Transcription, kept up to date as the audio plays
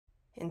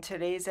In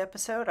today's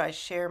episode, I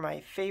share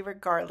my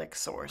favorite garlic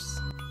source.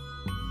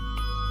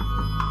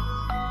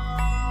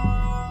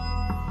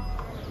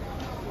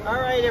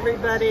 Alright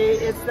everybody,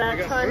 it's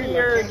that time of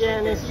year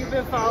again. If you've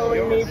been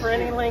following me for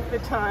any length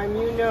of time,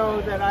 you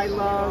know that I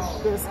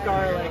love this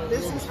garlic.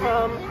 This is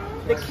from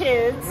the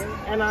kids,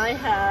 and I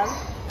have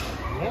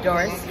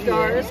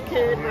Doris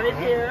Kidd right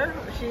here.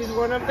 She's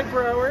one of the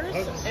growers,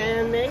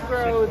 and they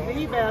grow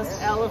the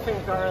best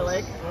elephant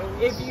garlic.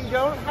 If you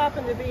don't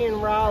happen to be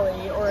in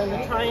Raleigh or in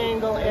the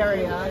Triangle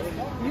area,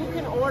 you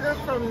can order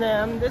from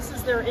them. This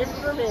is their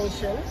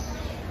information.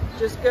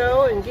 Just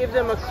go and give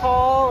them a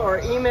call or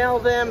email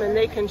them, and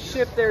they can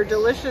ship their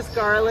delicious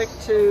garlic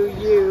to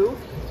you.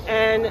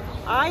 And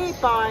I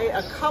buy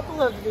a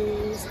couple of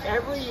these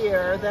every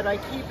year that I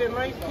keep in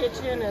my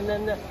kitchen, and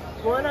then the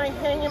one I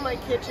hang in my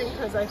kitchen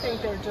because I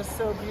think they're just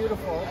so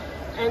beautiful.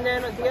 And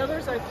then the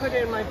others I put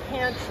in my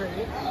pantry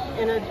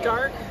in a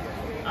dark,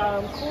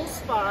 cool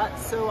spot,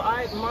 so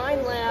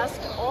mine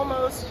last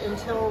almost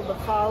until the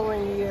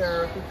following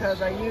year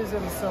because I use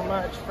them so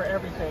much for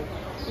everything.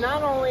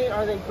 Not only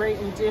are they great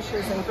in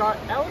dishes, and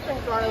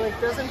elephant garlic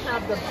doesn't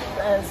have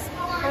as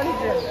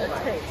pungent a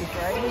taste,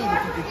 right? Sweet,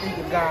 if you can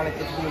think of garlic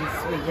as being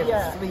sweet. It's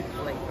a sweet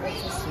flavor.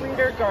 It's a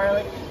sweeter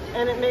garlic,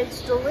 and it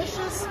makes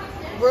delicious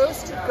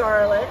roasted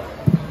garlic.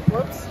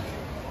 Whoops.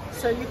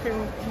 So you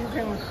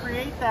can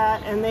create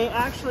that, and they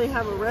actually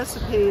have a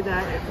recipe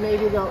that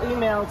maybe they'll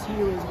email to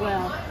you as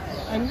well.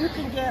 And you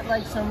can get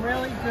like some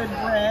really good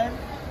bread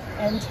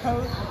and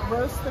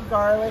roast the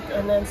garlic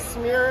and then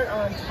smear it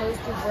on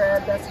toasted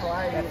bread. That's how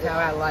I eat it. That's how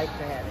I like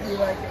that. You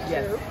like it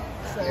yes. too?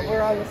 So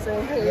we're on the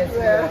same page yes,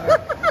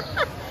 there.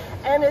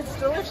 And it's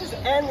delicious.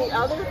 And the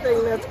other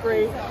thing that's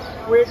great,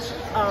 which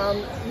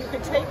you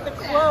could take the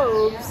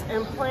cloves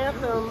and plant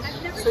them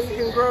so you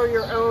can grow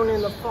your own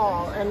in the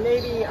fall. And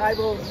maybe I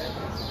will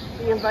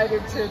be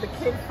invited to the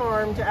Kidd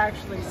farm to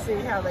actually see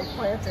how they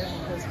plant it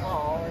this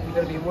fall. You're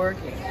going to be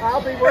working.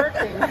 I'll be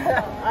working.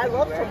 I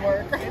love to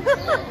work.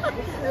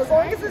 As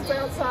long as it's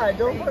outside,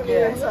 don't put me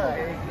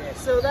inside.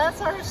 So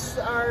that's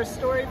our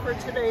story for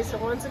today. So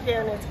once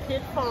again, it's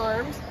Kidd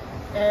Farms,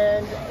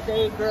 and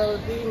they grow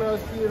the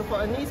most beautiful,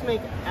 and these make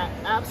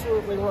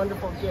absolutely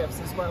wonderful gifts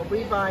as well.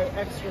 We buy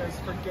extras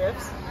for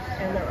gifts,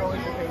 and they're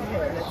always a big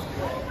hit.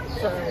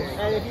 So,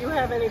 and if you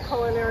have any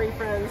culinary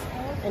friends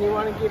and you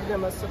want to give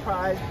them a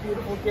surprise,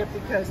 beautiful gift,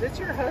 because it's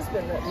your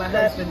husband My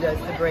husband does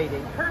the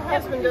braiding. Her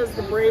husband does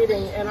the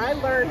braiding, and I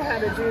learned how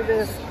to do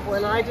this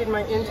when I did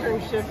my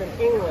internship in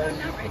England,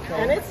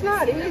 and it's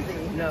not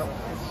easy. No,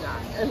 it's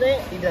not. And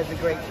he does a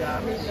great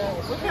job. He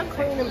does. Look how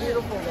clean and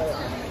beautiful they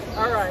are.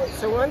 All right,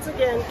 so once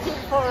again, Kidd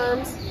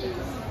Farms.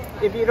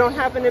 If you don't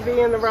happen to be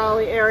in the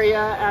Raleigh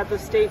area at the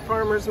State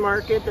Farmers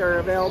Market, they're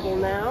available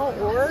now,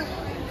 or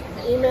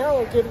email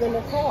or give them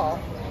a call.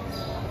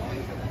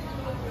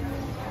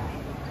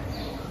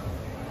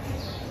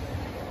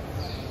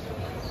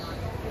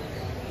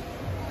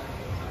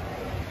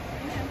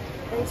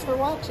 Thanks for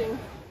watching.